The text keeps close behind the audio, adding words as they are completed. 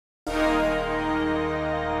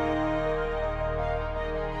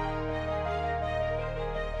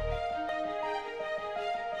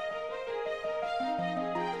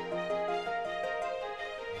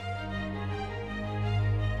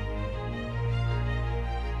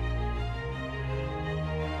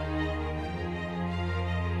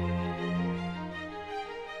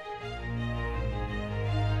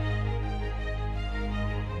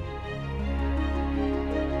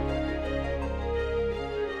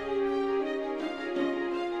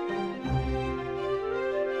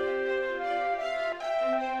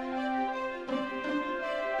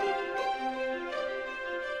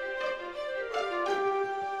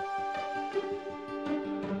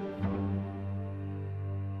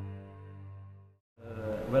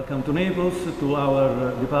Welcome to Naples, to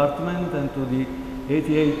our department, and to the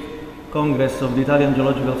 88th Congress of the Italian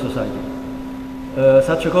Geological Society.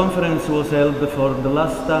 Such a conference was held for the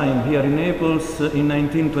last time here in Naples in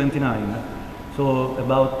 1929, so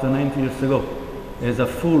about 90 years ago, as a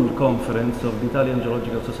full conference of the Italian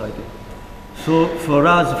Geological Society. So for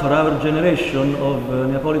us, for our generation of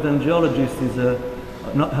Neapolitan geologists, is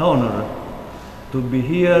an honor to be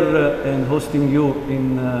here and hosting you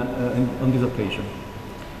on this occasion.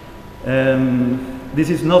 This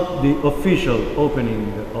is not the official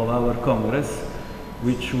opening of our Congress,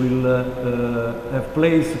 which will have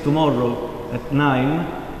place tomorrow at 9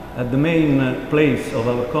 at the main place of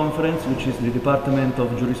our conference, which is the Department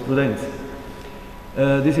of Jurisprudence.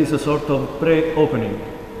 This is a sort of pre-opening,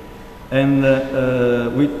 and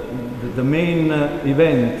the main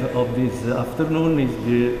event of this afternoon is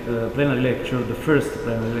the plenary lecture, the first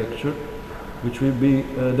plenary lecture, which will be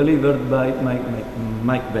delivered by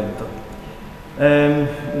Mike Benton.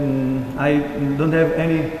 I don't have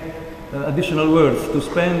any additional words to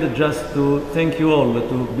spend, just to thank you all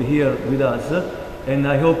to be here with us, and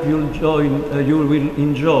I hope you will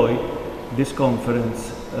enjoy this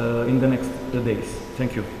conference in the next days.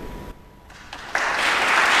 Thank you.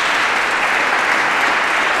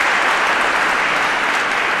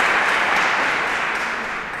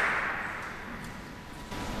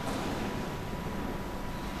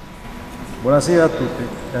 Buonasera a tutti.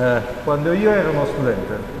 Quando io ero uno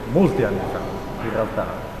studente, molti anni fa in realtà,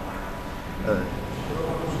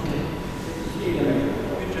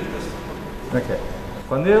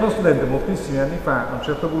 quando io ero studente moltissimi anni fa, a un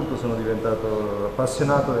certo punto sono diventato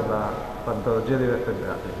appassionato della paleontologia dei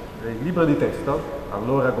vertebrati. Il libro di testo,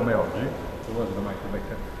 allora come oggi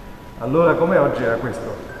era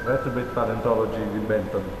questo, Vertebrate Paleontology di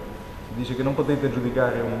Benton. Dice che non potete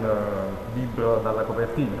giudicare un libro dalla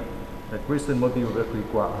copertina. E questo è il motivo per cui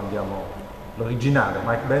qua andiamo l'originale.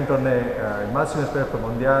 Mike Benton è il massimo esperto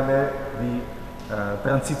mondiale di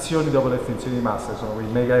transizioni dopo le estinzioni di massa, sono quei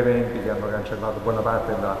mega eventi che hanno cancellato buona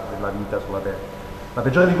parte della vita sulla Terra. La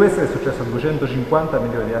peggiore di queste è successa 250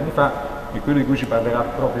 milioni di anni fa, e quello di cui ci parlerà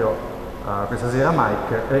proprio questa sera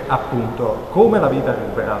Mike è appunto come la vita ha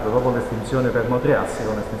recuperato dopo l'estinzione permo-triassica,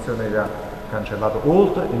 un'estinzione che ha cancellato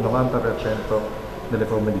oltre il 90% delle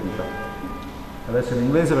forme di vita. Adesso in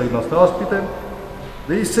inglese per il nostro ospite.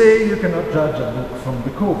 They say you cannot judge a book from the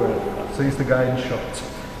cover, says the guy in shorts.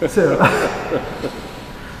 So,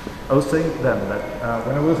 I was saying to them that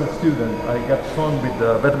when I was a student, I got fun with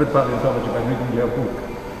vertebrate paleontology by reading their book.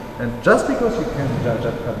 And just because you can judge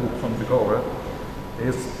a book from the cover,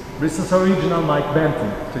 this is original Mike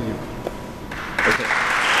Benton to you. Okay.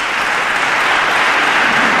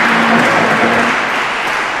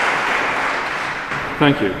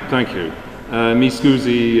 Thank you. Mi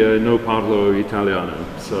scusi, no parlo italiano,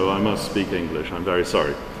 so I must speak English. I'm very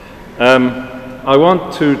sorry. I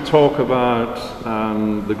want to talk about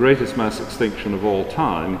the greatest mass extinction of all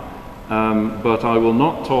time, but I will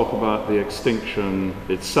not talk about the extinction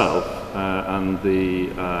itself and the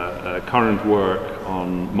current work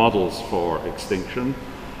on models for extinction,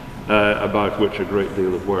 about which a great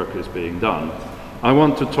deal of work is being done. I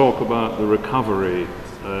want to talk about the recovery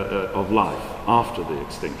of life after the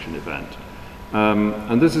extinction event.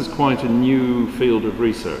 And this is quite a new field of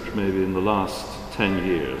research. Maybe in the last 10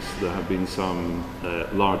 years there have been some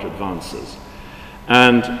large advances.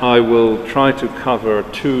 And I will try to cover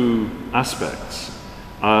two aspects.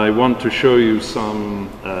 I want to show you some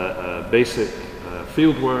basic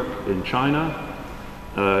fieldwork in China,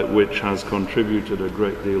 which has contributed a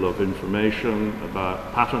great deal of information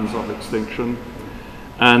about patterns of extinction.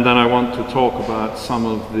 And then I want to talk about some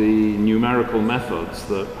of the numerical methods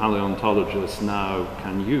that paleontologists now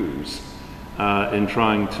can use in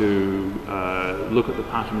trying to look at the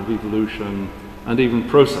pattern of evolution and even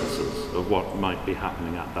processes of what might be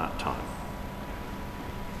happening at that time.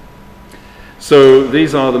 So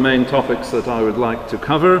these are the main topics that I would like to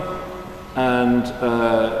cover, and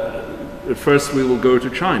first we will go to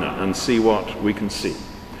China and see what we can see.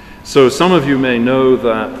 So some of you may know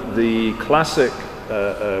that the classic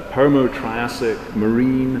Permo-Triassic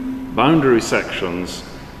marine boundary sections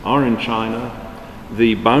are in China.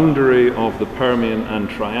 The boundary of the Permian and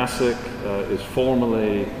Triassic is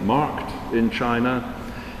formally marked in China,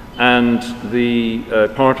 and the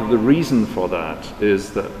part of the reason for that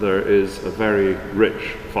is that there is a very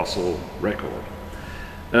rich fossil record.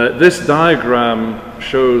 This diagram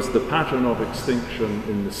shows the pattern of extinction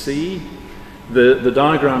in the sea. The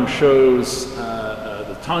diagram shows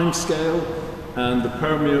the time scale, and the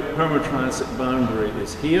Permo-Triassic boundary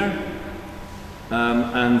is here,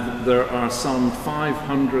 and there are some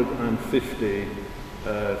 550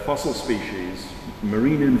 fossil species,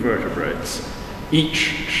 marine invertebrates, each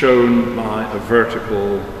shown by a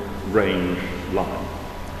vertical range line.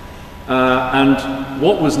 And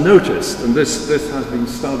what was noticed, and this has been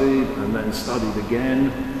studied and then studied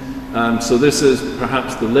again, so this is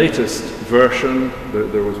perhaps the latest version.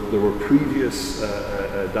 There were previous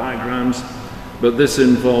diagrams, but this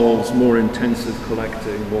involves more intensive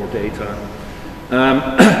collecting, more data.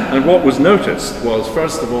 And what was noticed was,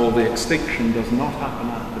 first of all, the extinction does not happen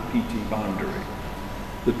at the PT boundary.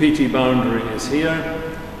 The PT boundary is here,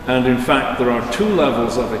 and in fact there are two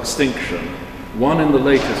levels of extinction, one in the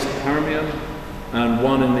latest Permian and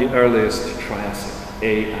one in the earliest Triassic,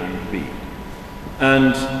 A and B.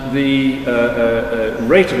 And the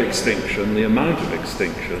rate of extinction, the amount of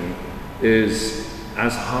extinction, is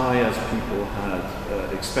as high as people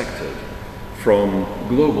had expected from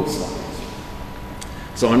global studies.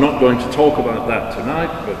 So I'm not going to talk about that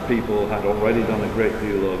tonight, but people had already done a great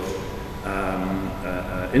deal of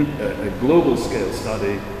a global scale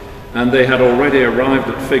study, and they had already arrived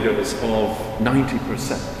at figures of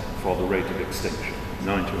 90% for the rate of extinction,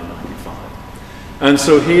 90 or 95. And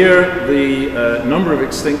so here the number of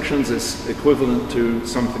extinctions is equivalent to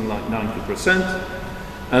something like 90%,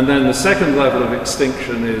 and then the second level of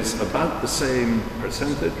extinction is about the same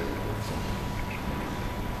percentage.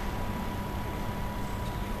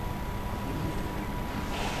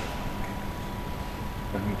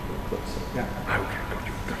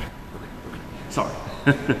 Sorry.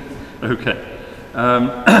 Okay.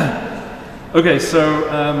 Okay, so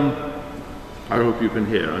I hope you can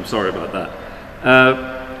hear. I'm sorry about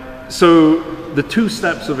that. So the two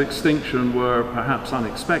steps of extinction were perhaps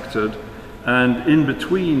unexpected, and in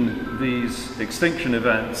between these extinction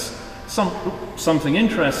events, something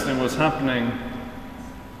interesting was happening,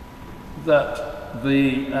 that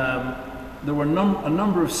there were a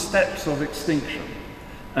number of steps of extinction.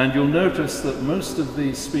 And you'll notice that most of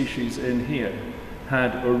these species in here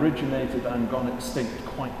had originated and gone extinct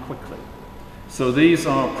quite quickly. So these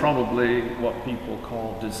are probably what people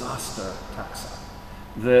call disaster taxa.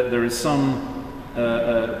 There is some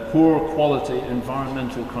poor quality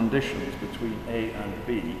environmental conditions between A and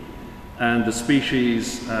B, and the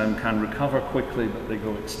species can recover quickly, but they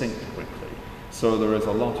go extinct quickly. So there is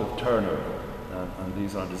a lot of turnover, and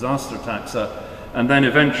these are disaster taxa. And then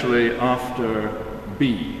eventually, after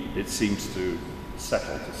B, it seems to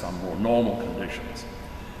settle to some more normal conditions.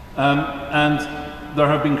 And there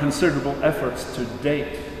have been considerable efforts to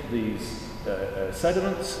date these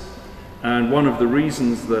sediments, and one of the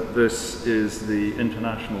reasons that this is the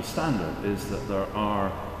international standard is that there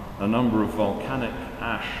are a number of volcanic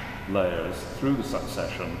ash layers through the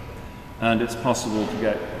succession, and it's possible to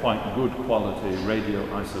get quite good quality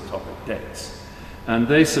radioisotopic dates. And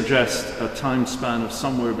they suggest a time span of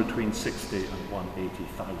somewhere between 60 and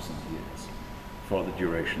 180,000 years for the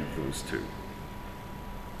duration of those two.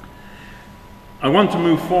 I want to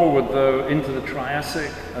move forward, though, into the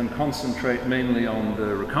Triassic and concentrate mainly on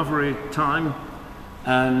the recovery time.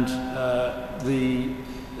 And the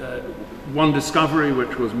one discovery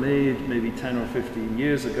which was made maybe 10 or 15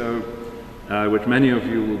 years ago, which many of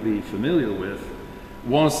you will be familiar with,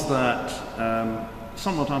 was that,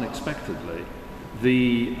 somewhat unexpectedly,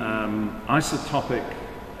 the isotopic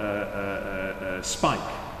spike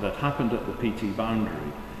that happened at the PT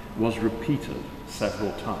boundary was repeated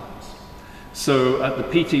several times. So at the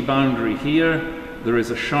PT boundary here, there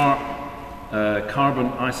is a sharp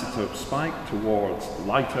carbon isotope spike towards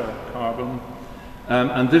lighter carbon,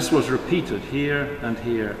 and this was repeated here and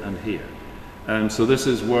here and here. So this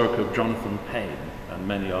is work of Jonathan Payne, and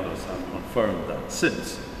many others have confirmed that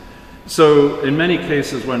since. So in many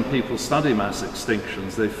cases when people study mass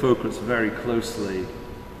extinctions, they focus very closely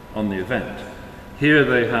on the event. Here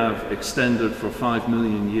they have extended for 5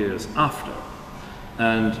 million years after,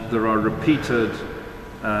 and there are repeated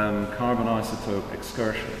carbon isotope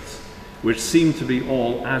excursions, which seem to be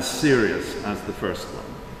all as serious as the first one.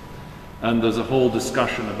 And there's a whole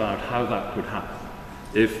discussion about how that could happen.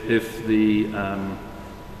 If the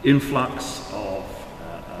influx of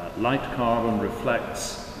light carbon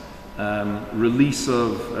reflects release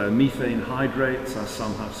of methane hydrates, as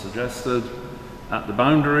some have suggested, at the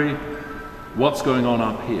boundary, what's going on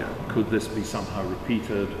up here? Could this be somehow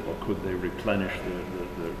repeated, or could they replenish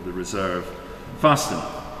the reserve fast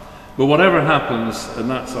enough? But whatever happens, and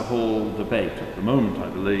that's a whole debate at the moment, I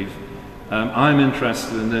believe, I'm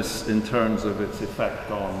interested in this in terms of its effect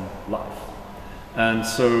on life. And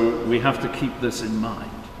so we have to keep this in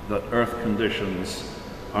mind, that Earth conditions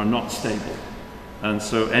are not stable. And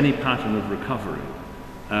so any pattern of recovery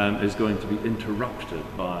is going to be interrupted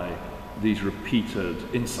by these repeated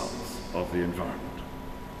insults of the environment.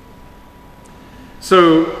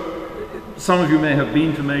 So, some of you may have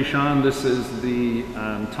been to Meishan. This is the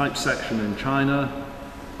type section in China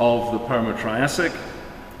of the Permo-Triassic,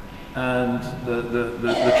 and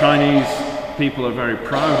the Chinese people are very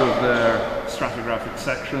proud of their stratigraphic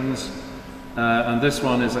sections, and this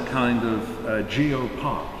one is a kind of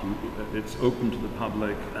geopark. It's open to the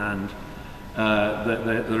public, and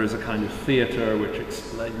there is a kind of theatre which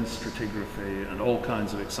explains stratigraphy and all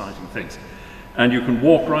kinds of exciting things. And you can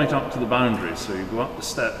walk right up to the boundary, so you go up the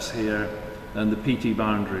steps here, and the PT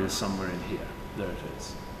boundary is somewhere in here. There it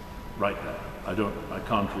is, right there. I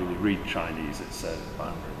can't really read Chinese. It says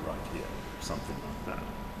boundary right here, something like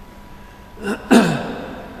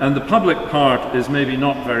that. And the public part is maybe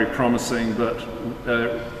not very promising, but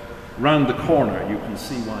round the corner you can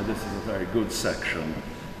see why this is a very good section.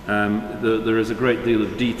 There is a great deal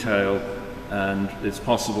of detail, and it's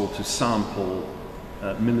possible to sample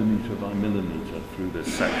millimetre by millimetre through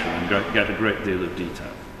this section and get a great deal of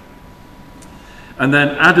detail. And then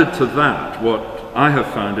added to that, what I have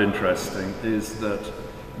found interesting is that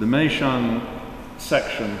the Meishan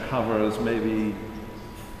section covers maybe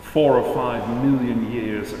 4 or 5 million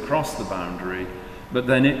years across the boundary, but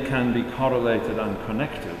then it can be correlated and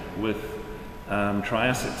connected with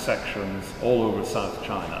Triassic sections all over South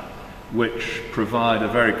China, which provide a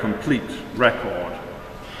very complete record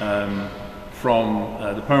from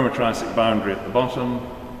the Permo-Triassic boundary at the bottom,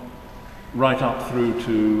 right up through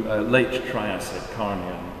to late Triassic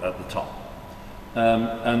Carnian at the top.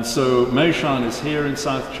 And so Meishan is here in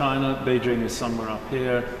South China, Beijing is somewhere up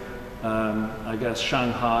here, I guess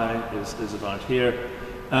Shanghai is about here,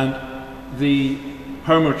 and the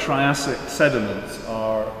Permo-Triassic sediments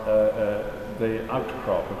are the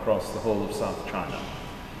outcrop across the whole of South China.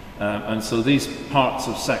 And so these parts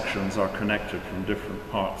of sections are connected from different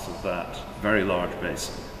parts of that very large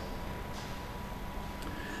basin.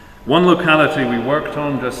 One locality we worked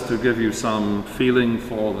on, just to give you some feeling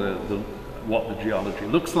for what the geology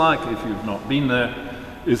looks like, if you've not been there,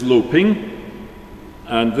 is Loping.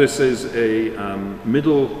 And this is a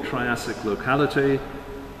middle Triassic locality.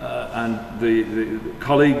 And the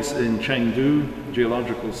colleagues in Chengdu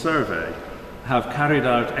Geological Survey have carried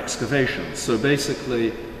out excavations. So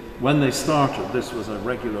basically, when they started, this was a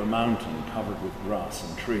regular mountain covered with grass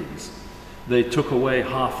and trees. They took away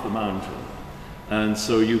half the mountain. And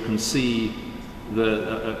so you can see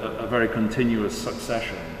a very continuous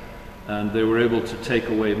succession. And they were able to take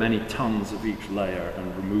away many tons of each layer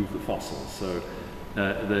and remove the fossils. So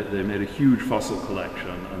they made a huge fossil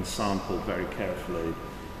collection and sampled very carefully,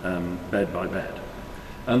 bed by bed.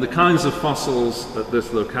 And the kinds of fossils at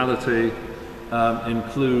this locality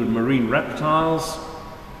include marine reptiles.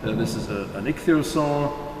 This is an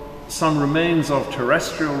ichthyosaur. Some remains of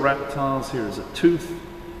terrestrial reptiles. Here is a tooth.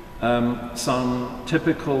 Some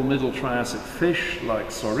typical Middle Triassic fish like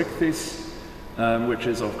Sorichthys, which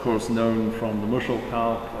is of course known from the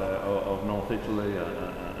Muschelkalk of North Italy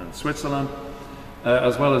and Switzerland,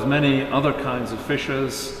 as well as many other kinds of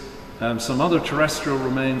fishes, some other terrestrial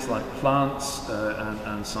remains like plants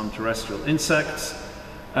and some terrestrial insects,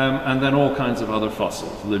 and then all kinds of other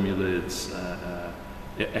fossils, limulids,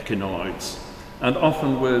 echinoids, and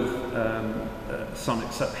often with some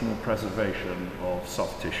exceptional preservation of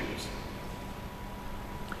soft tissues.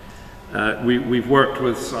 We've worked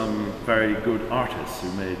with some very good artists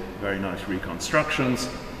who made very nice reconstructions.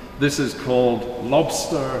 This is called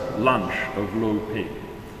Lobster Lunch of Lo Ping.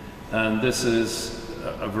 And this is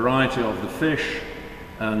a variety of the fish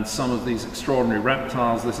and some of these extraordinary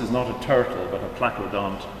reptiles. This is not a turtle, but a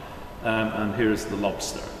placodont. And here's the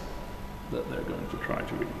lobster that they're going to try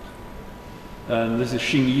to eat. And this is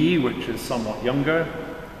Xingyi, which is somewhat younger.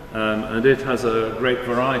 And it has a great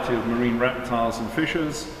variety of marine reptiles and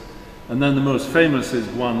fishes. And then the most famous is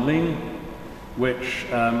Guanling, which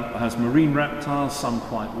has marine reptiles, some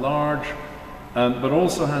quite large, but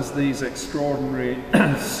also has these extraordinary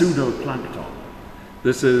pseudoplankton.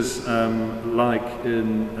 This is like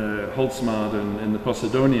in Holzmaden in the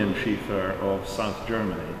Posidonian Schiefer of South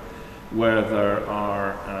Germany, where there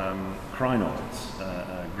are crinoids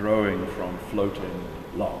growing from floating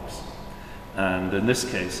logs. And in this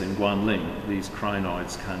case, in Guanling, these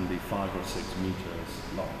crinoids can be 5 or 6 meters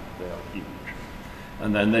long. They are huge.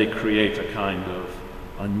 And then they create a kind of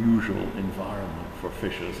unusual environment for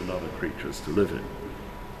fishes and other creatures to live in.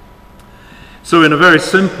 So in a very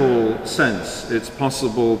simple sense, it's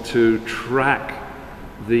possible to track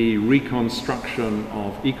the reconstruction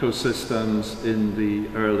of ecosystems in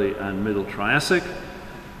the early and middle Triassic.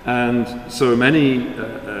 And so many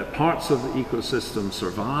parts of the ecosystem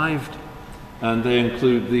survived, and they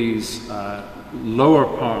include these lower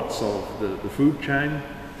parts of the food chain.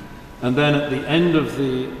 And then at the end of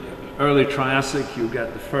the early Triassic, you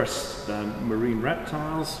get the first marine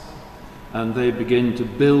reptiles, and they begin to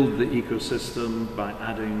build the ecosystem by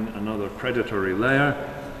adding another predatory layer.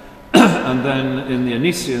 And then in the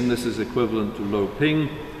Anisian, this is equivalent to Lo Ping,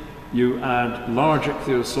 you add large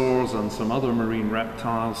ichthyosaurs and some other marine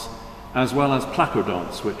reptiles, as well as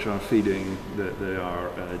placodonts, which are feeding, they are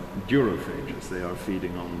durophages, they are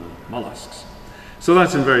feeding on the mollusks. So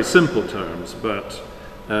that's in very simple terms, but,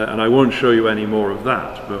 and I won't show you any more of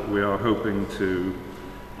that, but we are hoping to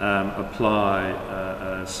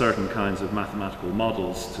apply certain kinds of mathematical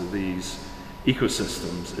models to these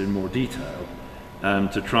ecosystems in more detail,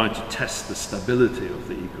 to try to test the stability of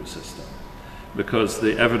the ecosystem. Because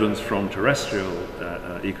the evidence from terrestrial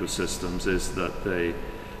ecosystems is that they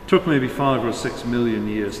took maybe 5 or 6 million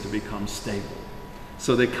years to become stable.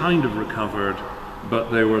 So they kind of recovered, but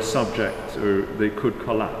they were subject, or they could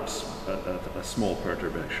collapse at a small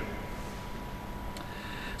perturbation.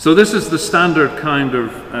 So this is the standard kind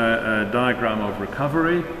of diagram of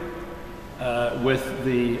recovery with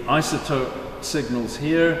the isotope signals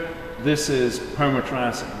here. This is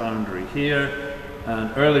Permo-Triassic boundary here,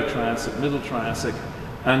 and early Triassic, middle Triassic,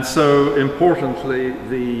 and so importantly,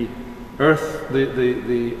 the Earth,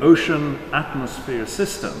 the ocean atmosphere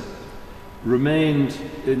system remained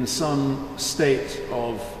in some state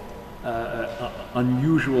of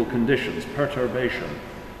unusual conditions, perturbation,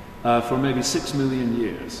 for maybe 6 million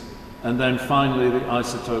years. And then finally the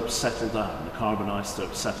isotopes settled down, the carbon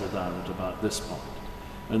isotopes settled down at about this point.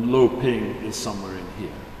 And Lo Ping is somewhere in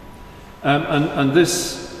here. And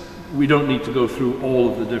this, we don't need to go through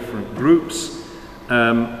all of the different groups,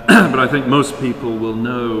 but I think most people will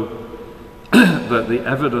know that the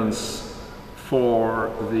evidence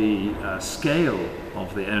for the scale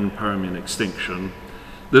of the end Permian extinction,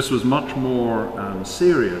 this was much more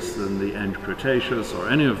serious than the end Cretaceous or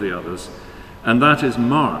any of the others, and that is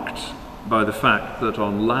marked by the fact that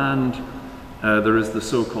on land there is the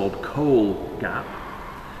so-called coal gap,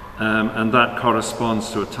 and that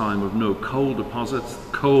corresponds to a time of no coal deposits.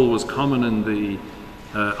 Coal was common in the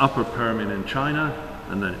upper Permian in China,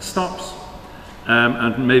 and then it stops.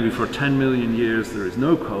 And maybe for 10 million years there is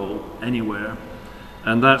no coal anywhere,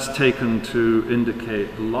 and that's taken to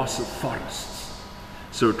indicate the loss of forests.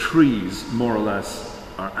 So trees, more or less,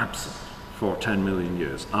 are absent for 10 million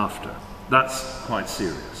years after. That's quite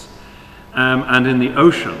serious. And in the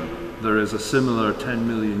ocean, there is a similar 10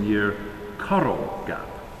 million year coral gap,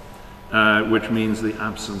 which means the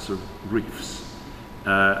absence of reefs.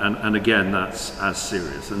 And again, that's as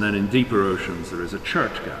serious. And then in deeper oceans, there is a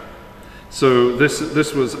chert gap. So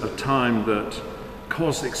this was a time that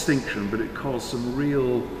caused extinction, but it caused some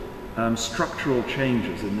real structural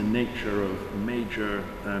changes in the nature of major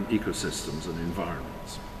ecosystems and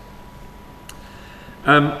environments.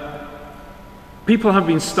 People have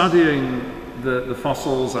been studying the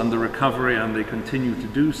fossils and the recovery, and they continue to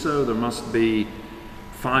do so. There must be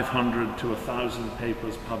 500 to 1,000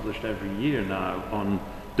 papers published every year now on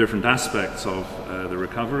different aspects of the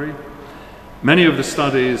recovery. Many of the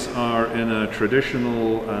studies are in a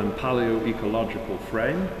traditional paleoecological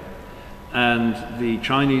frame, and the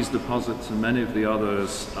Chinese deposits and many of the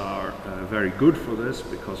others are very good for this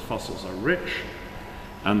because fossils are rich,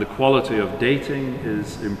 and the quality of dating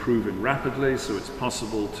is improving rapidly, so it's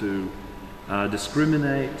possible to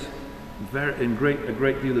discriminate in a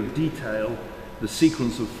great deal of detail the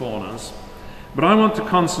sequence of faunas. But I want to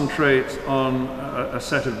concentrate on a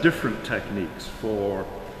set of different techniques for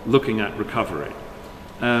looking at recovery.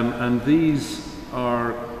 And these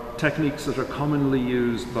are techniques that are commonly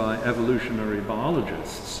used by evolutionary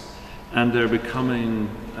biologists, and they're becoming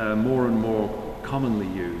more and more commonly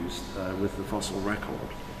used with the fossil record.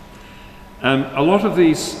 A lot of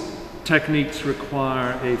these techniques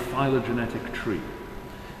require a phylogenetic tree.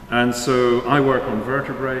 And so I work on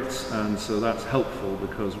vertebrates, and so that's helpful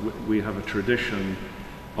because we have a tradition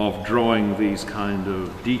of drawing these kind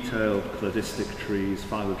of detailed cladistic trees,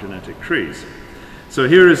 phylogenetic trees. So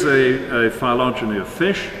here is a phylogeny of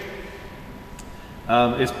fish.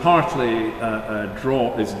 It's partly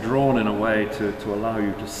drawn in a way to allow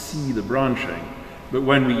you to see the branching, but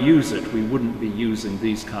when we use it, we wouldn't be using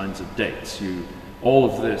these kinds of dates. All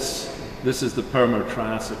of this is the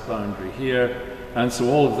Permo-Triassic boundary here, and so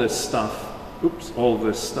all of this stuff,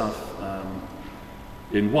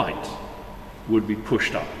 in white would be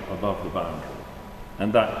pushed up above the boundary,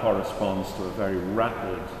 and that corresponds to a very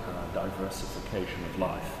rapid diversification of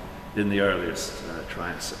life in the earliest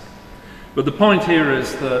Triassic. But the point here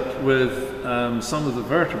is that with some of the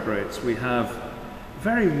vertebrates we have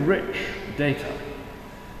very rich data,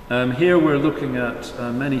 Here we're looking at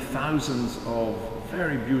many thousands of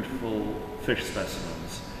very beautiful fish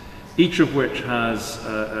specimens, each of which has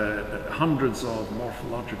hundreds of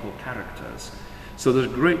morphological characters. So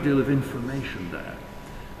there's a great deal of information there.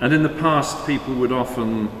 And in the past, people would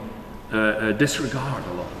often disregard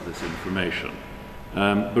a lot of this information.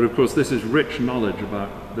 But of course, this is rich knowledge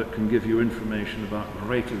that can give you information about the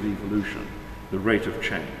rate of evolution, the rate of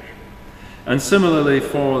change. And similarly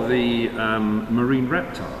for the marine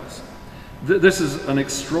reptiles, this is an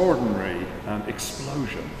extraordinary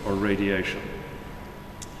explosion or radiation,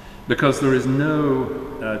 because there is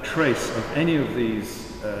no trace of any of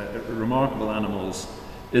these remarkable animals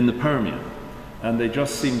in the Permian, and they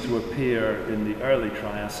just seem to appear in the early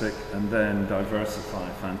Triassic and then diversify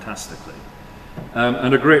fantastically.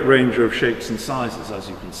 And a great range of shapes and sizes, as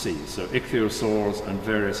you can see, so ichthyosaurs and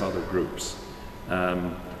various other groups.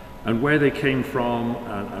 And where they came from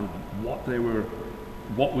and what they were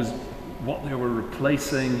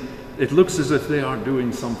replacing. It looks as if they are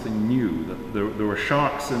doing something new. There were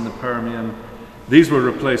sharks in the Permian. These were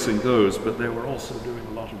replacing those, but they were also doing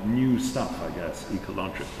a lot of new stuff, I guess,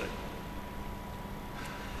 ecologically.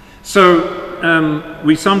 So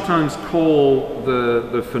we sometimes call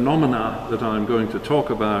the phenomena that I'm going to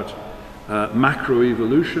talk about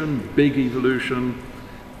macroevolution, big evolution,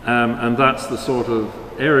 and that's the sort of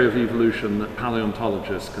area of evolution that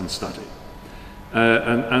paleontologists can study.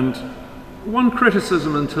 And one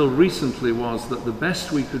criticism until recently was that the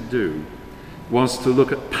best we could do was to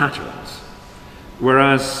look at patterns,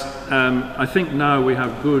 whereas I think now we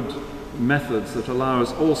have good methods that allow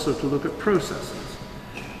us also to look at processes.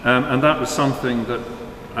 And that was something that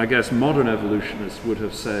I guess modern evolutionists would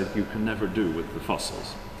have said you can never do with the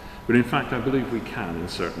fossils. But in fact, I believe we can in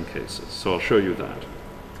certain cases, so I'll show you that.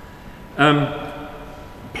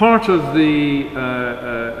 Part of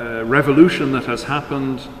the revolution that has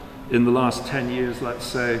happened in the last 10 years, let's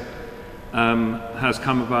say, has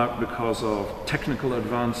come about because of technical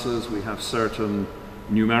advances. We have certain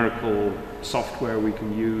numerical software we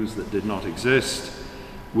can use that did not exist.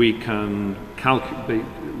 We can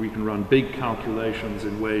run big calculations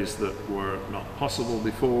in ways that were not possible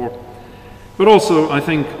before. But also, I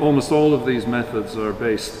think almost all of these methods are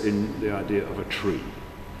based in the idea of a tree.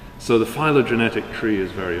 So the phylogenetic tree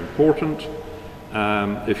is very important.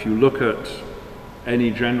 If you look at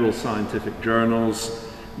any general scientific journals,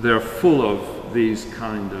 they're full of these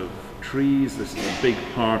kind of trees. This is a big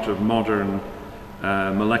part of modern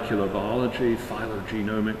molecular biology,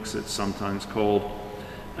 phylogenomics it's sometimes called.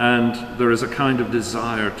 And there is a kind of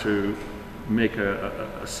desire to make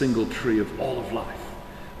a single tree of all of life,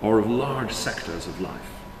 or of large sectors of life.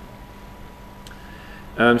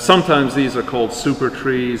 Sometimes these are called super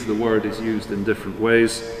trees. The word is used in different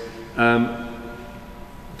ways. 10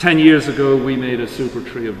 years ago, we made a super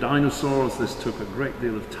tree of dinosaurs. This took a great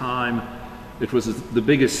deal of time. It was the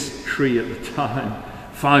biggest tree at the time,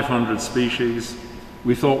 500 species.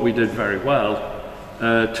 We thought we did very well. 2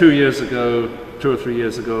 or 3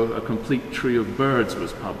 years ago, a complete tree of birds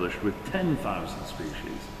was published with 10,000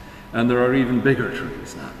 species. And there are even bigger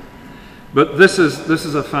trees now. But this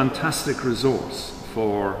is a fantastic resource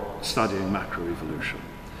for studying macroevolution,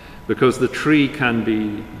 because the tree can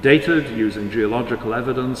be dated using geological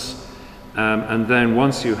evidence, and then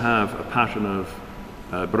once you have a pattern of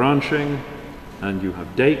branching and you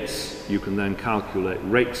have dates, you can then calculate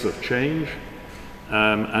rates of change,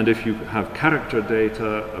 and if you have character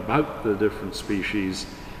data about the different species,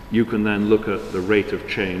 you can then look at the rate of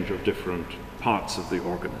change of different parts of the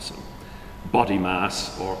organism, body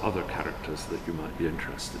mass or other characters that you might be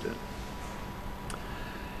interested in.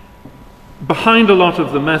 Behind a lot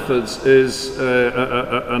of the methods is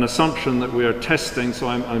an assumption that we are testing. So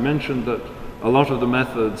I mentioned that a lot of the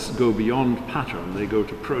methods go beyond pattern, they go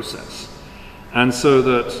to process. And so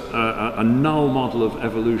that a null model of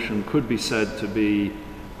evolution could be said to be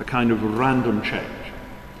a kind of random change,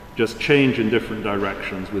 just change in different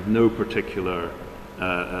directions with no particular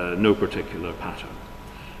pattern.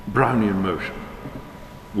 Brownian motion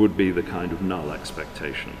would be the kind of null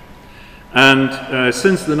expectation. And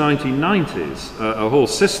since the 1990s, a whole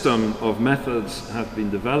system of methods have been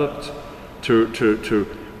developed to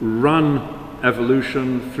run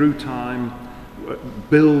evolution through time,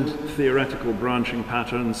 build theoretical branching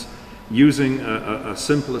patterns using a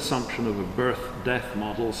simple assumption of a birth-death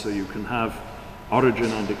model, so you can have origin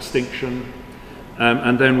and extinction,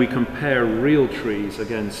 and then we compare real trees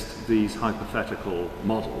against these hypothetical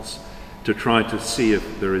models to try to see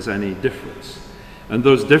if there is any difference. And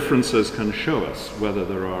those differences can show us whether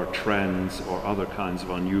there are trends or other kinds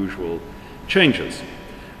of unusual changes.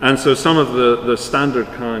 And so some of the standard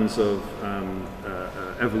kinds of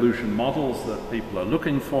evolution models that people are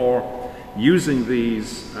looking for using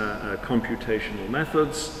these computational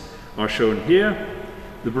methods are shown here.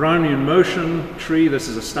 The Brownian motion tree, this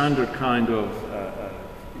is a standard kind of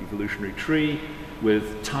evolutionary tree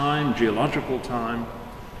with time, geological time,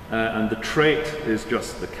 and the trait is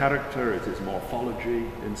just the character, it is morphology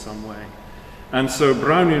in some way. And so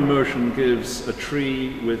Brownian motion gives a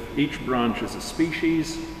tree with each branch as a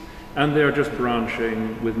species, and they're just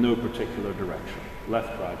branching with no particular direction.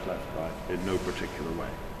 Left, right, in no particular way.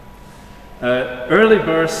 Early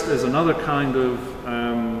burst is another kind of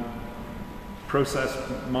process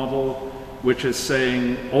model, which is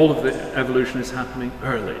saying all of the evolution is happening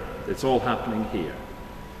early. It's all happening here.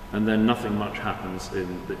 And then nothing much happens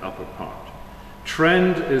in the upper part.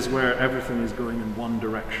 Trend is where everything is going in one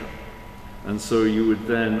direction. And so you would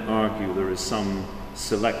then argue there is some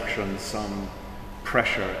selection, some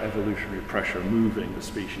pressure, evolutionary pressure moving the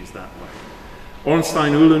species that way.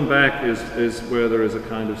 Ornstein-Uhlenbeck is where there is a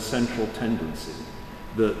kind of central tendency.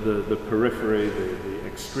 The periphery, the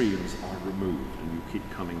extremes are removed, and you keep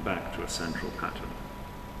coming back to a central pattern.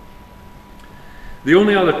 The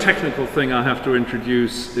only other technical thing I have to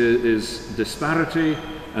introduce is disparity,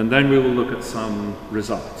 and then we will look at some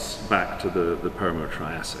results back to the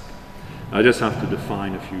Permo-Triassic. I just have to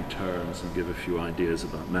define a few terms and give a few ideas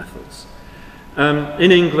about methods.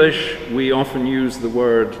 In English, we often use the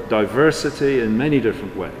word diversity in many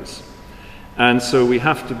different ways. And so we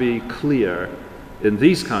have to be clear, in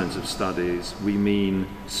these kinds of studies, we mean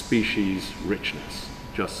species richness,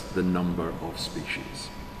 just the number of species.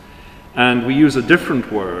 And we use a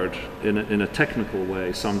different word in a technical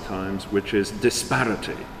way sometimes, which is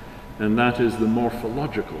disparity. And that is the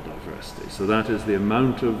morphological diversity. So that is the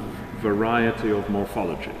amount of variety of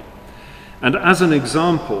morphology. And as an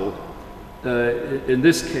example, in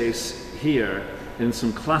this case here, in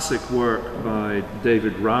some classic work by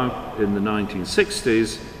David Raup in the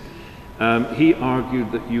 1960s, he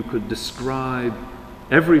argued that you could describe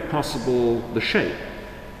the shape.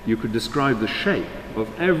 You could describe the shape of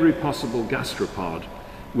every possible gastropod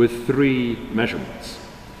with 3 measurements.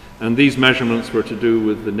 And these measurements were to do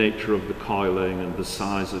with the nature of the coiling and the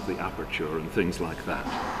size of the aperture and things like that.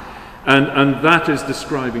 And that is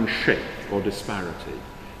describing shape or disparity.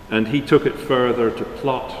 And he took it further to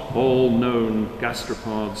plot all known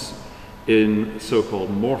gastropods in so-called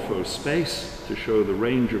morphospace to show the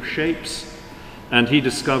range of shapes. And he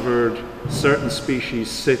discovered certain species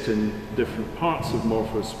sit in different parts of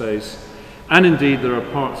morphospace. And indeed, there are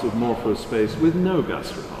parts of morphospace with no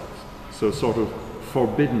gastropods. So sort of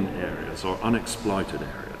forbidden areas or unexploited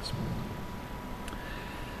areas.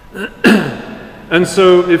 And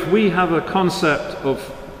so if we have a concept of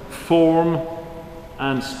form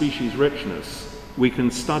and species richness, we can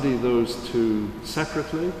study those two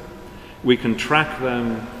separately. We can track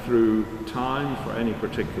them through time for any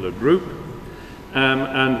particular group,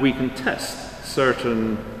 and we can test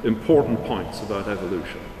certain important points about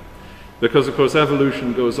evolution. Because of course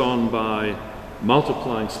evolution goes on by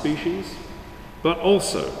multiplying species, but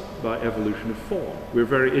also by evolution of form. We're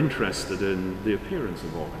very interested in the appearance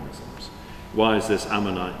of organisms. Why is this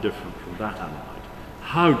ammonite different from that ammonite?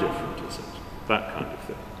 How different is it? That kind of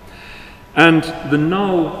thing. And the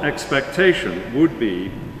null expectation would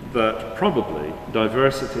be that probably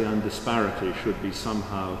diversity and disparity should be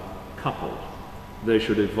somehow coupled. They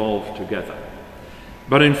should evolve together.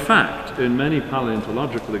 But in fact, in many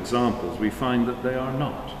paleontological examples, we find that they are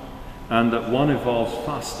not, and that one evolves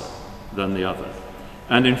faster than the other.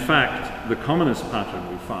 And in fact, the commonest pattern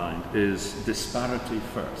we find is disparity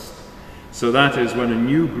first. So that is when a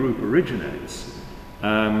new group originates,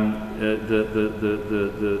 the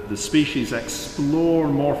species explore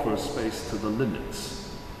morphospace to the limits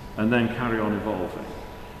and then carry on evolving.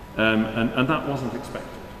 And that wasn't expected.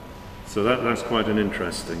 So that's quite an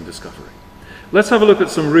interesting discovery. Let's have a look at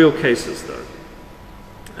some real cases though.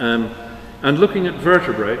 And looking at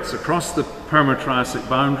vertebrates across the Permo-Triassic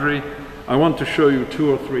boundary, I want to show you 2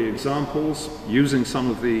 or 3 examples using some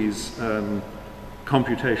of these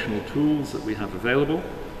computational tools that we have available.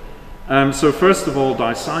 So first of all,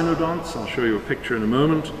 dicynodonts. I'll show you a picture in a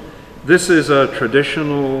moment. This is a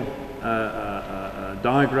traditional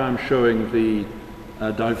diagram showing the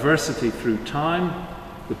diversity through time.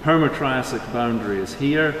 The Permo-Triassic boundary is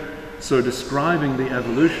here. So describing the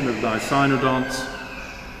evolution of dicynodonts,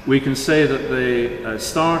 we can say that they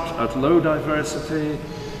start at low diversity,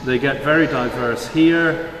 they get very diverse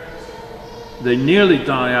here, they nearly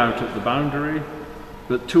die out at the boundary,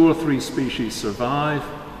 but 2 or 3 species survive,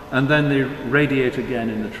 and then they radiate again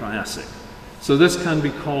in the Triassic. So this can be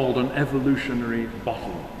called an evolutionary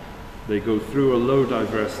bottleneck. They go through a low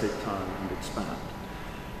diversity time and expand.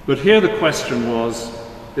 But here the question was,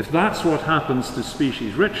 if that's what happens to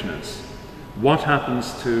species richness, what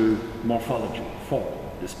happens to morphology, form,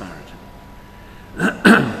 disparity?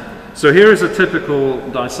 So here is a typical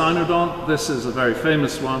dicynodont. This is a very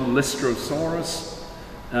famous one, Lystrosaurus,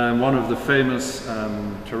 one of the famous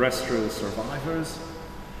terrestrial survivors,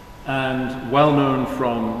 and well known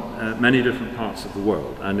from many different parts of the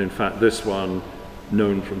world, and in fact this one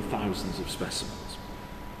known from thousands of specimens.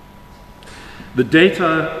 The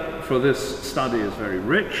data for this study is very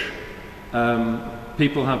rich.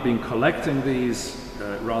 People have been collecting these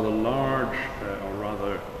rather large or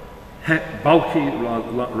rather bulky,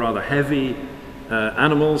 rather heavy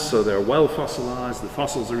animals, so they're well fossilized. The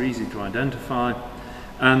fossils are easy to identify,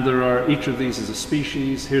 and there are, each of these is a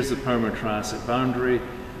species. Here's the Permo-Triassic boundary.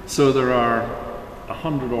 So there are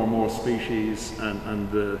 100 or more species, and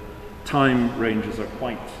the time ranges are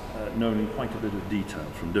quite known in quite a bit of detail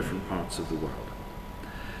from different parts of the world.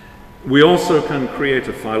 We also can create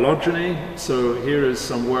a phylogeny. So here is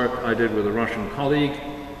some work I did with a Russian colleague,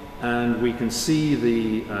 and we can see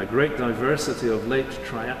the great diversity of late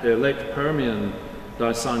Permian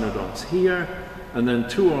dicynodonts here, and then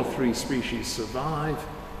 2 or 3 species survive,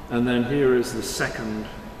 and then here is the second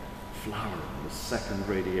flower, the second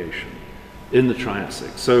radiation in the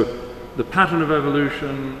Triassic. So the pattern of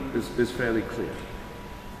evolution is fairly clear.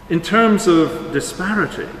 In terms of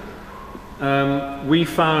disparity, we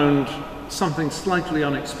found something slightly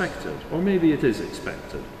unexpected, or maybe it is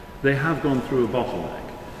expected. They have gone through a bottleneck.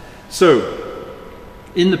 So,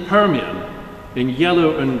 in the Permian, in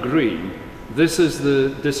yellow and green, this is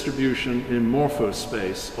the distribution in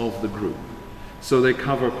morphospace of the group. So they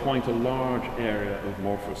cover quite a large area of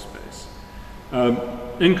morphospace.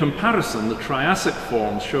 In comparison, the Triassic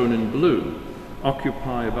forms shown in blue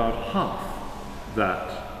occupy about half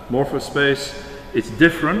that morphospace. It's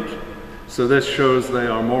different, so this shows they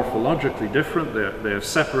are morphologically different. They are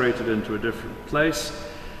separated into a different place.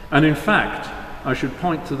 And in fact, I should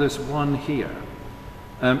point to this one here.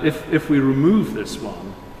 If we remove this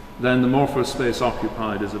one, then the morphospace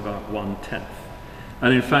occupied is about 1/10.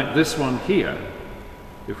 And in fact, this one here,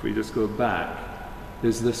 if we just go back,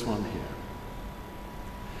 is this one here.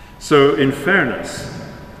 So in fairness,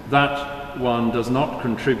 that one does not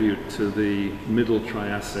contribute to the middle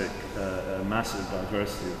Triassic massive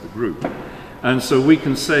diversity of the group. And so we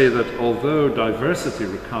can say that although diversity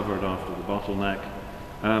recovered after the bottleneck,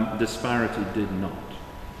 disparity did not.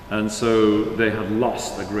 And so they have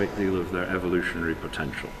lost a great deal of their evolutionary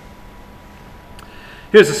potential.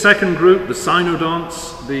 Here's a second group, the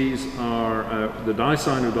cynodonts. These are, the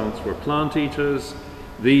dicynodonts were plant eaters.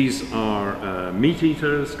 These are meat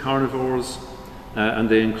eaters, carnivores, and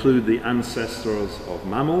they include the ancestors of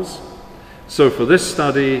mammals. So for this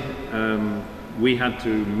study, we had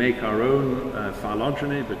to make our own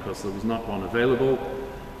phylogeny because there was not one available.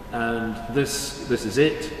 And this is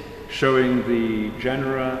it, showing the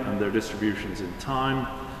genera and their distributions in time.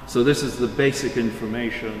 So this is the basic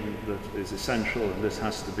information that is essential, and this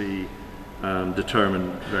has to be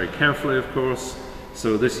determined very carefully, of course.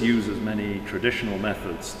 So this uses many traditional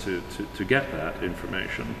methods to get that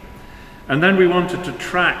information. And then we wanted to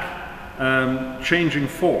track changing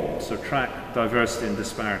forms, so track diversity and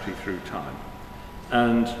disparity through time.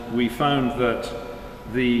 And we found that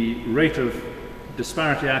the rate of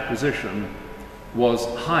disparity acquisition was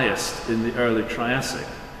highest in the early Triassic.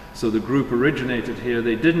 So the group originated here.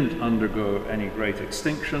 They didn't undergo any great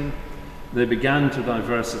extinction. They began to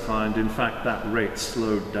diversify, and in fact that rate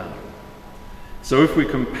slowed down. So if we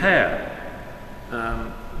compare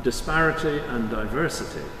disparity and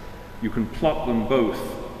diversity, you can plot them both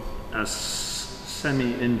as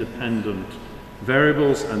semi-independent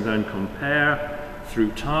variables and then compare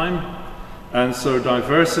through time. And so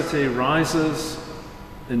diversity rises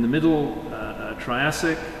in the middle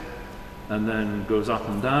Triassic and then goes up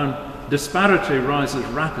and down. Disparity rises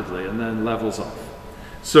rapidly and then levels off.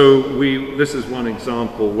 So this is one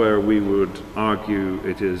example where we would argue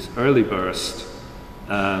it is early burst,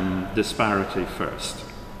 disparity first.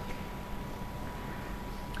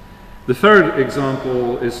 The third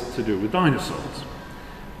example is to do with dinosaurs.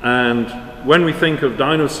 And when we think of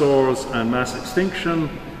dinosaurs and mass extinction,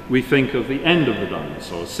 we think of the end of the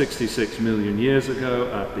dinosaurs, 66 million years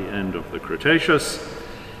ago at the end of the Cretaceous.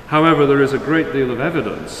 However, there is a great deal of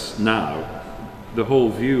evidence now, the whole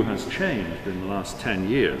view has changed in the last 10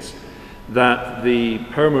 years, that the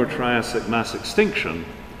Permo-Triassic mass extinction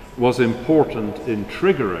was important in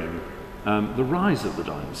triggering the rise of the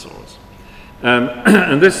dinosaurs.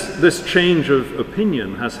 And this change of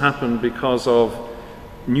opinion has happened because of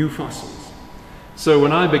new fossils. So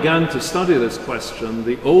when I began to study this question,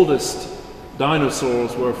 the oldest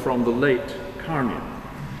dinosaurs were from the late Carmine.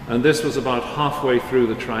 And this was about halfway through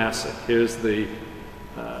the Triassic. Here's the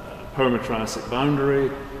Perma-Triassic boundary,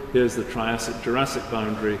 here's the Triassic-Jurassic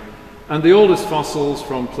boundary, and the oldest fossils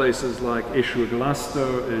from places like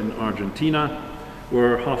Ishuagalasto in Argentina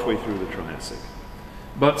were halfway through the Triassic.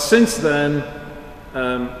 But since then,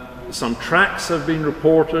 some tracks have been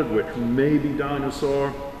reported which may be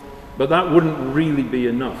dinosaur, but that wouldn't really be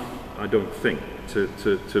enough, I don't think,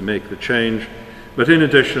 to make the change. But in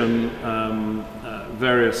addition,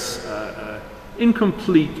 various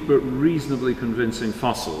incomplete but reasonably convincing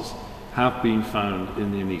fossils have been found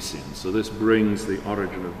in the Anisian. So this brings the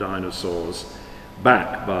origin of dinosaurs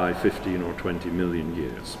back by 15 or 20 million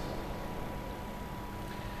years.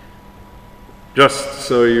 Just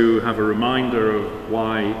so you have a reminder of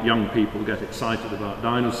why young people get excited about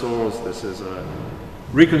dinosaurs, this is a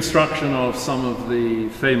reconstruction of some of the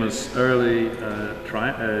famous early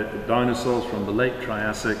dinosaurs from the late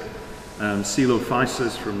Triassic,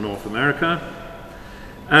 Coelophysis from North America.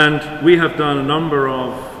 And we have done a number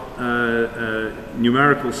of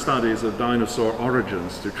numerical studies of dinosaur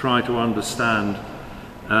origins to try to understand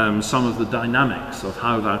some of the dynamics of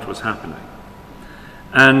how that was happening.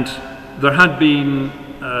 And there had been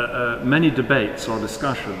many debates or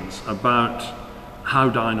discussions about how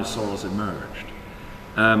dinosaurs emerged.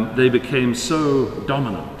 They became so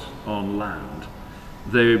dominant on land,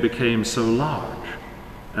 they became so large,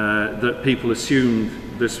 that people assumed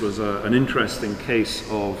this was an interesting case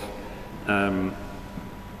of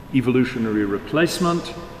evolutionary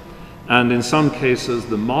replacement, and in some cases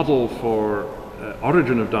the model for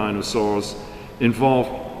origin of dinosaurs involved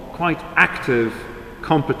quite active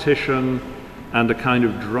competition and a kind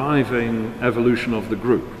of driving evolution of the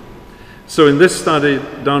group. So in this study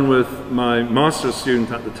done with my master's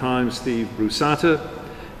student at the time, Steve Brusate,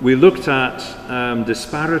 we looked at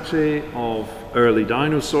disparity of early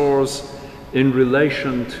dinosaurs in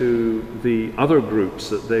relation to the other groups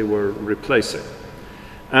that they were replacing.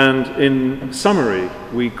 And in summary,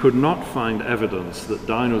 we could not find evidence that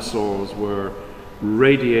dinosaurs were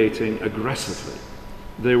radiating aggressively.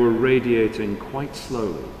 They were radiating quite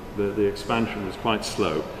slowly. The expansion was quite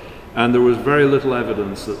slow. And there was very little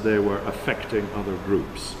evidence that they were affecting other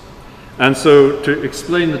groups. And so to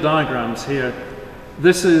explain the diagrams here,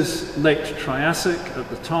 this is late Triassic at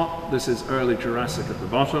the top, this is early Jurassic at the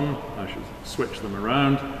bottom. I should switch them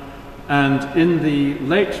around. And in the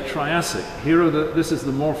late Triassic, this is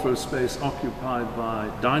the morphospace occupied by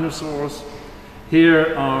dinosaurs.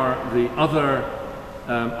 Here are the other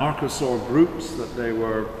archosaur groups that they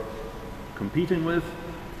were competing with.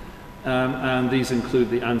 And these include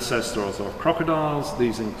the ancestors of crocodiles,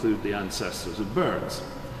 these include the ancestors of birds.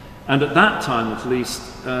 And at that time, at least,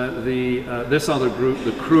 this other group,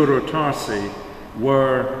 the Crurotarsi,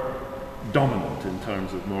 were dominant in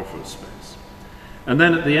terms of morphospace. And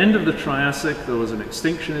then at the end of the Triassic, there was an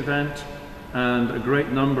extinction event, and a great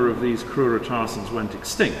number of these Crurotarsans went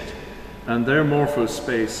extinct, and their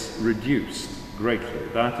morphospace reduced greatly.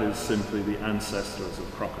 That is simply the ancestors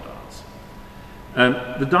of crocodiles.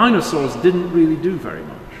 The dinosaurs didn't really do very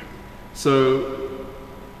much, so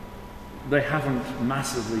they haven't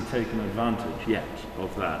massively taken advantage yet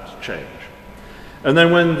of that change. And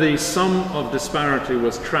then when the sum of disparity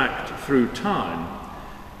was tracked through time,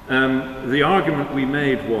 the argument we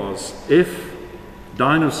made was, if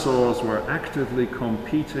dinosaurs were actively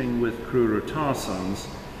competing with Crurotarsans,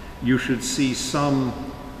 you should see some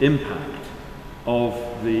impact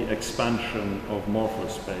of the expansion of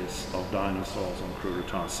morphospace of dinosaurs on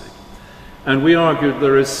Crurotarsi. And we argued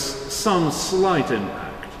there is some slight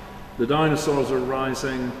impact. The dinosaurs are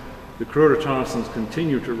rising, the Crurotarsans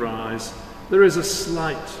continue to rise, there is a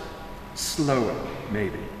slight slower,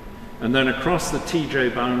 maybe. And then across the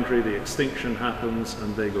TJ boundary, the extinction happens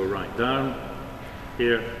and they go right down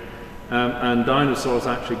here. And dinosaurs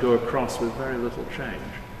actually go across with very little change.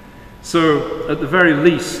 So at the very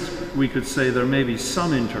least, we could say there may be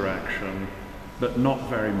some interaction, but not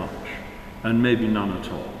very much, and maybe none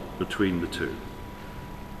at all between the two.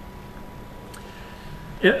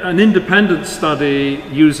 An independent study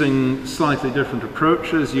using slightly different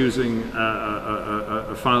approaches, using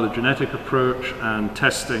a phylogenetic approach and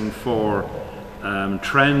testing for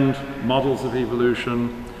trend models of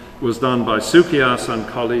evolution, was done by Sukias and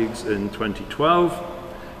colleagues in 2012,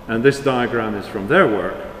 and this diagram is from their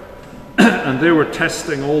work. And they were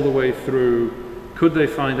testing all the way through, could they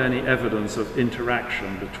find any evidence of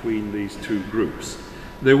interaction between these two groups?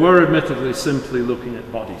 They were admittedly simply looking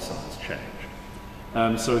at body size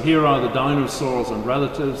change. So here are the dinosaurs and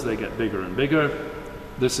relatives, they get bigger and bigger.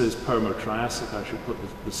 This is Permo-Triassic, I should put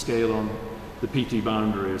the scale on The PT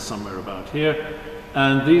boundary is somewhere about here.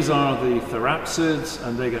 And these are the therapsids,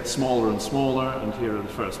 and they get smaller and smaller, and here are the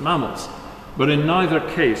first mammals. But in neither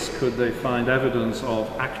case could they find evidence of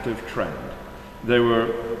active trend.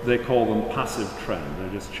 They call them passive trend. They're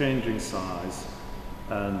just changing size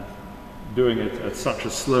and doing it at such a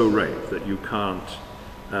slow rate that you can't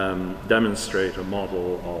demonstrate a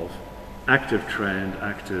model of active trend,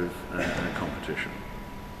 active competition.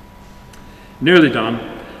 Nearly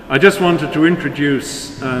done. I just wanted to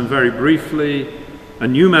introduce very briefly a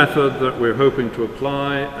new method that we're hoping to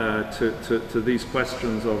apply to these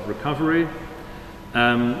questions of recovery.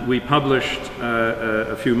 We published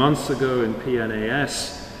a few months ago in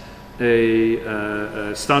PNAS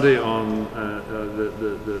a study on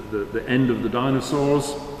the end of the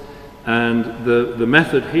dinosaurs, and the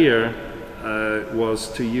method here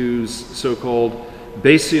was to use so-called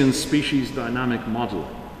Bayesian species dynamic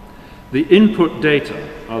modeling. The input data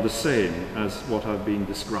are the same as what I've been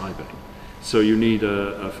describing. So you need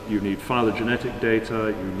phylogenetic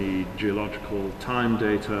data, you need geological time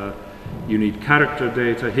data, you need character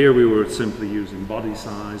data. Here we were simply using body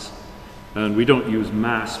size, and we don't use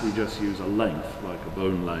mass, we just use a length, like a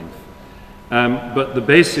bone length. But the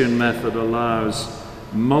Bayesian method allows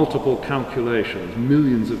multiple calculations,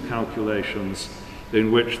 millions of calculations,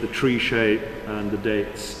 in which the tree shape and the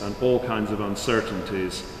dates and all kinds of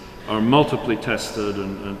uncertainties are multiply tested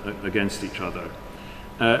and against each other.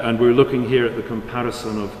 And we're looking here at the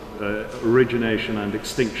comparison of origination and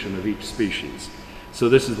extinction of each species. So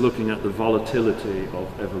this is looking at the volatility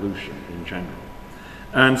of evolution in general.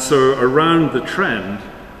 And so around the trend,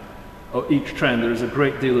 each trend, there is a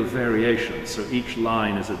great deal of variation. So each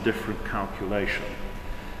line is a different calculation.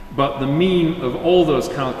 But the mean of all those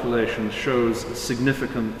calculations shows a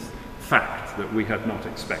significant fact that we had not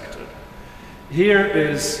expected. Here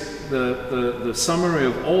is the summary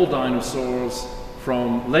of all dinosaurs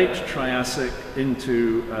from late Triassic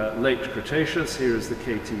into late Cretaceous. Here is the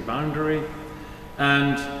KT boundary.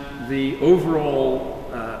 And the overall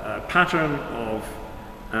pattern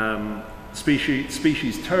of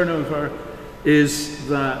species turnover is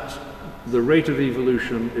that the rate of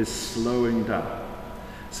evolution is slowing down.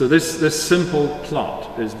 So this simple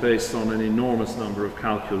plot is based on an enormous number of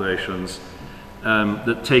calculations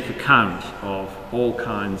that take account of all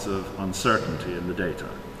kinds of uncertainty in the data,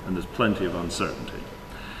 and there's plenty of uncertainty.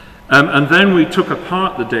 And then we took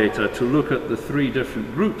apart the data to look at the three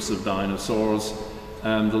different groups of dinosaurs,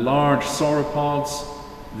 the large sauropods,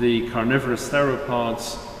 the carnivorous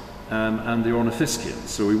theropods, and the ornithischians.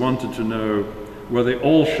 So we wanted to know, were they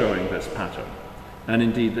all showing this pattern? And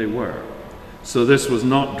indeed they were. So this was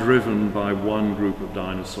not driven by one group of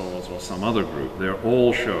dinosaurs or some other group. They're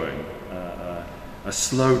all showing a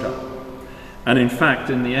slowdown. And in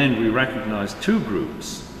fact, in the end, we recognized two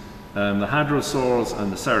groups, the hadrosaurs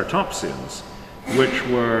and the ceratopsians, which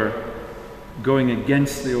were going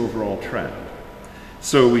against the overall trend.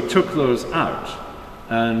 So we took those out,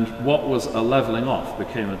 and what was a leveling off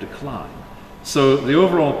became a decline. So the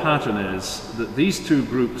overall pattern is that these two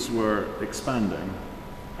groups were expanding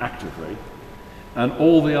actively, and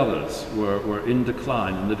all the others were in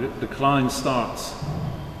decline, and the decline starts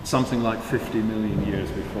something like 50 million years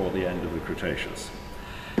before the end of the Cretaceous.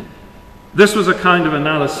 This was a kind of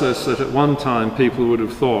analysis that at one time people would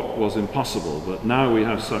have thought was impossible, but now we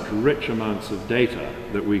have such rich amounts of data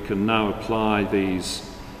that we can now apply these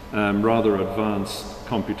rather advanced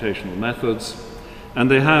computational methods, and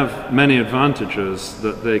they have many advantages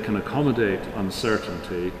that they can accommodate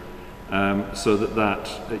uncertainty so that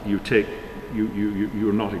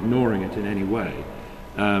you're not ignoring it in any way,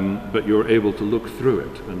 but you're able to look through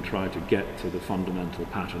it and try to get to the fundamental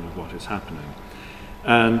pattern of what is happening.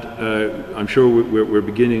 And I'm sure we're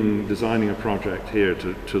designing a project here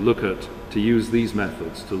to use these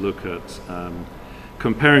methods to look at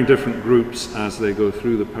comparing different groups as they go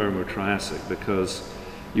through the Permo-Triassic, because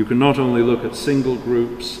you can not only look at single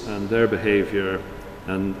groups and their behavior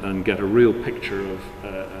and get a real picture of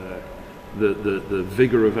the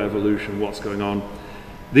vigor of evolution, what's going on.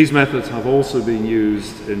 These methods have also been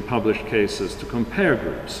used in published cases to compare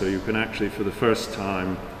groups, so you can actually for the first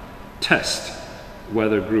time test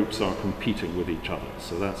whether groups are competing with each other.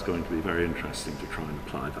 So that's going to be very interesting to try and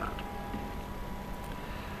apply that.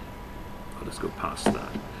 I'll just go past that.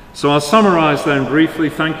 So I'll summarize then briefly.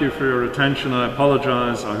 Thank you for your attention. I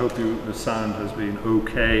apologize. I hope the sound has been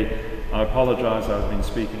okay. I apologize. I've been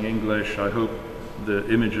speaking English. I hope the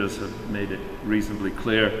images have made it reasonably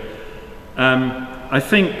clear. I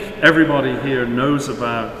think everybody here knows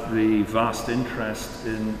about the vast interest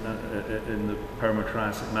in the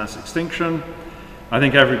Permo-Triassic mass extinction. I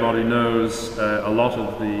think everybody knows a lot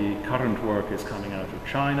of the current work is coming out of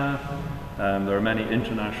China. There are many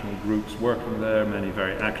international groups working there, many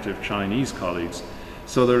very active Chinese colleagues.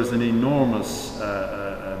 So there's an enormous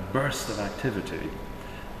burst of activity.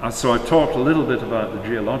 So I've talked a little bit about the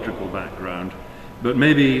geological background, but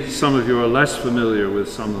maybe some of you are less familiar with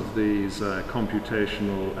some of these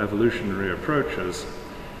computational evolutionary approaches,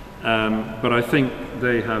 but I think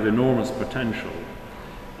they have enormous potential.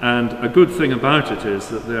 And a good thing about it is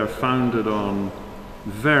that they are founded on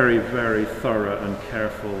very, very thorough and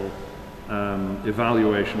careful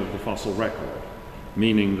evaluation of the fossil record,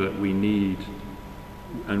 meaning that we need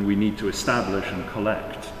to establish and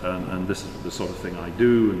collect, and this is the sort of thing I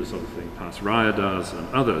do, and the sort of thing Passraya does,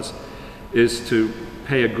 and others, is to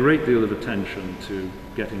pay a great deal of attention to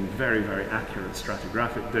getting very, very accurate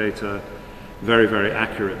stratigraphic data, very, very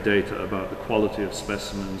accurate data about the quality of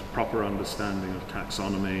specimens, proper understanding of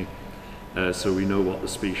taxonomy, so we know what the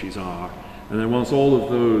species are. And then once all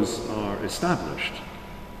of those are established,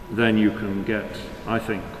 then you can get, I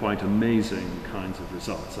think, quite amazing kinds of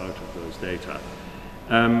results out of those data.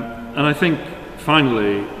 And I think,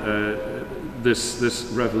 finally,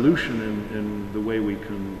 this revolution in the way we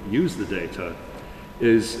can use the data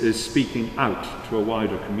is speaking out to a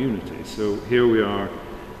wider community. So here we are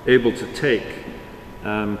able to take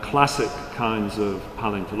classic kinds of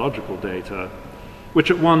paleontological data, which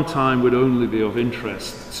at one time would only be of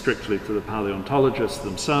interest strictly to the paleontologists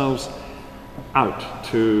themselves, out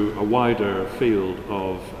to a wider field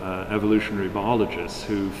of evolutionary biologists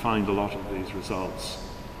who find a lot of these results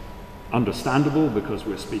understandable because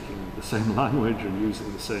we're speaking the same language and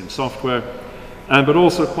using the same software, but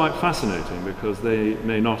also quite fascinating because they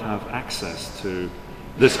may not have access to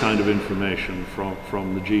this kind of information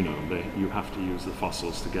from the genome. You have to use the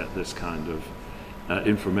fossils to get this kind of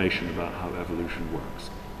information about how evolution works.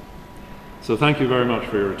 So thank you very much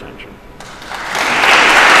for your attention.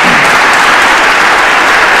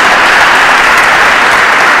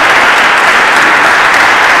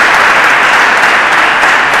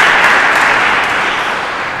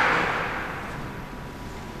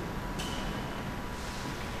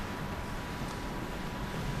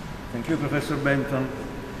 Thank you, Professor Benton,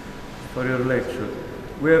 for your lecture.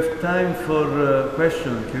 We have time for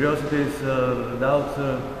questions, curiosities, doubts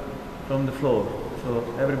from the floor. So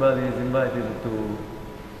everybody is invited to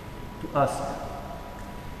ask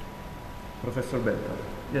Professor Benton.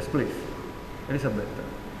 Yes, please. Elisabetta.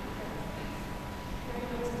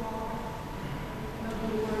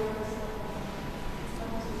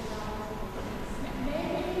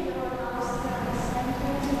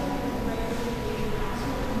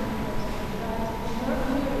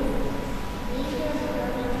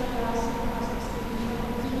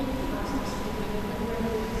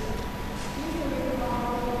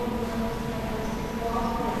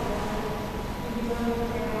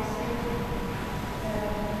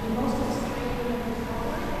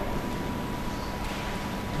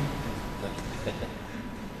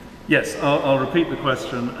 Yes, I'll repeat the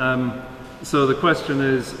question. So the question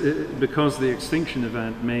is, because the extinction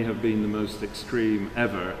event may have been the most extreme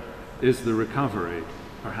ever, is the recovery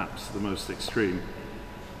perhaps the most extreme?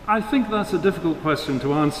 I think that's a difficult question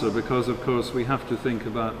to answer because, of course, we have to think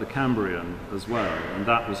about the Cambrian as well, and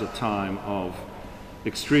that was a time of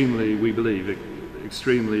extremely, we believe,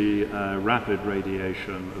 extremely rapid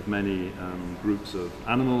radiation of many groups of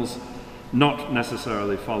animals, not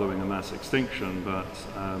necessarily following a mass extinction, but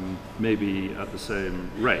maybe at the same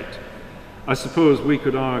rate. I suppose we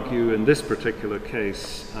could argue in this particular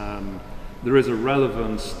case there is a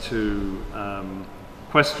relevance to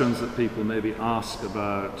questions that people maybe ask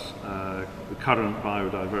about the current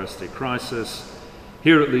biodiversity crisis.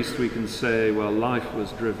 Here at least we can say, well, life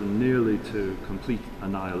was driven nearly to complete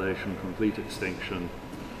annihilation, complete extinction,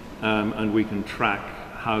 and we can track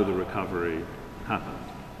how the recovery happened.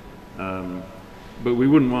 But we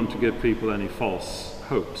wouldn't want to give people any false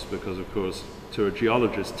hopes because, of course, to a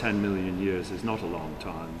geologist 10 million years is not a long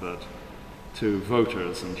time, but to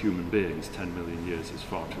voters and human beings 10 million years is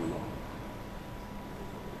far too long.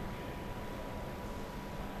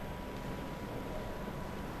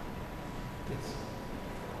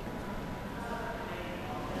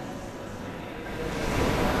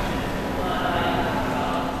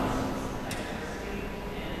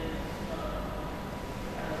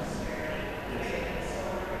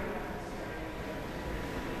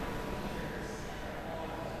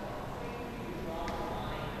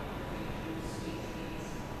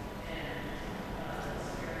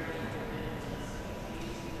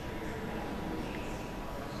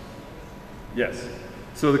 Yes.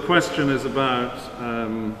 So the question is about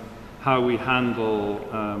how we handle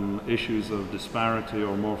issues of disparity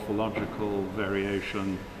or morphological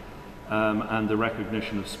variation and the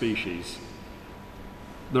recognition of species.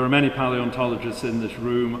 There are many paleontologists in this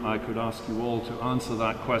room. I could ask you all to answer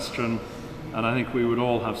that question, and I think we would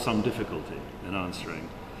all have some difficulty in answering.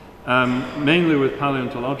 Mainly with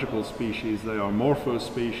paleontological species, they are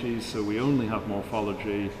morphospecies, so we only have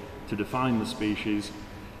morphology to define the species.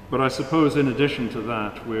 But I suppose in addition to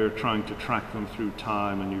that, we're trying to track them through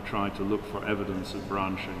time, and you try to look for evidence of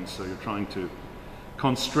branching, so you're trying to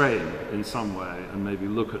constrain in some way and maybe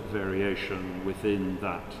look at variation within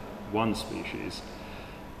that one species.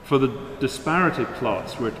 For the disparity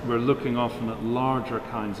plots, we're looking often at larger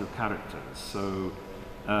kinds of characters. So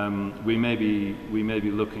we may be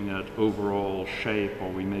looking at overall shape, or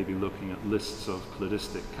we may be looking at lists of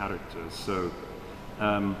cladistic characters. So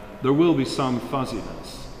there will be some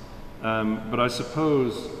fuzziness. But I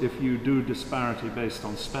suppose if you do disparity based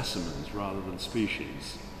on specimens rather than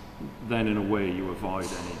species, then in a way you avoid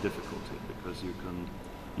any difficulty, because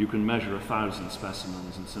you can measure 1,000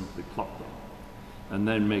 specimens and simply plot them, and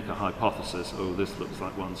then make a hypothesis, oh, this looks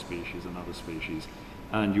like one species, another species,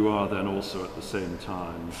 and you are then also at the same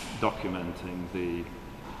time documenting the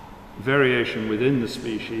variation within the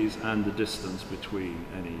species and the distance between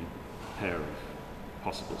any pair of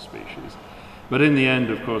possible species. But in the end,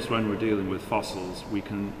 of course, when we're dealing with fossils, we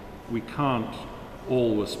can't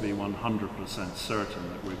always be 100% certain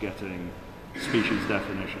that we're getting species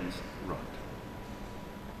definitions right.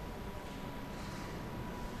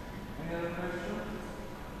 Any other questions?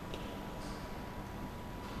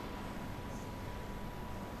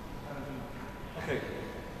 Okay,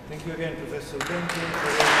 thank you again, Professor Benton.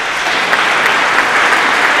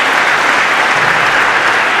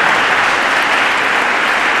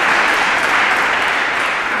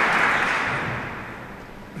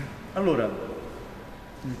 Allora,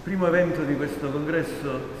 il primo evento di questo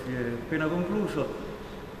congresso si è appena concluso,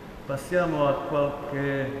 passiamo a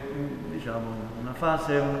una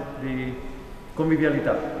fase di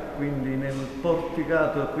convivialità, quindi nel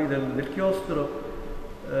porticato qui del chiostro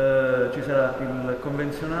ci sarà il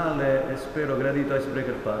convenzionale e spero gradito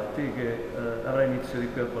icebreaker party che avrà inizio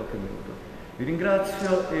di qui a qualche minuto. Vi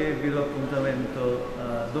ringrazio e vi do appuntamento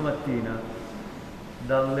domattina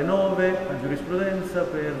dalle 9 a giurisprudenza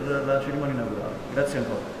per la cerimonia inaugurale. Grazie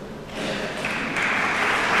ancora.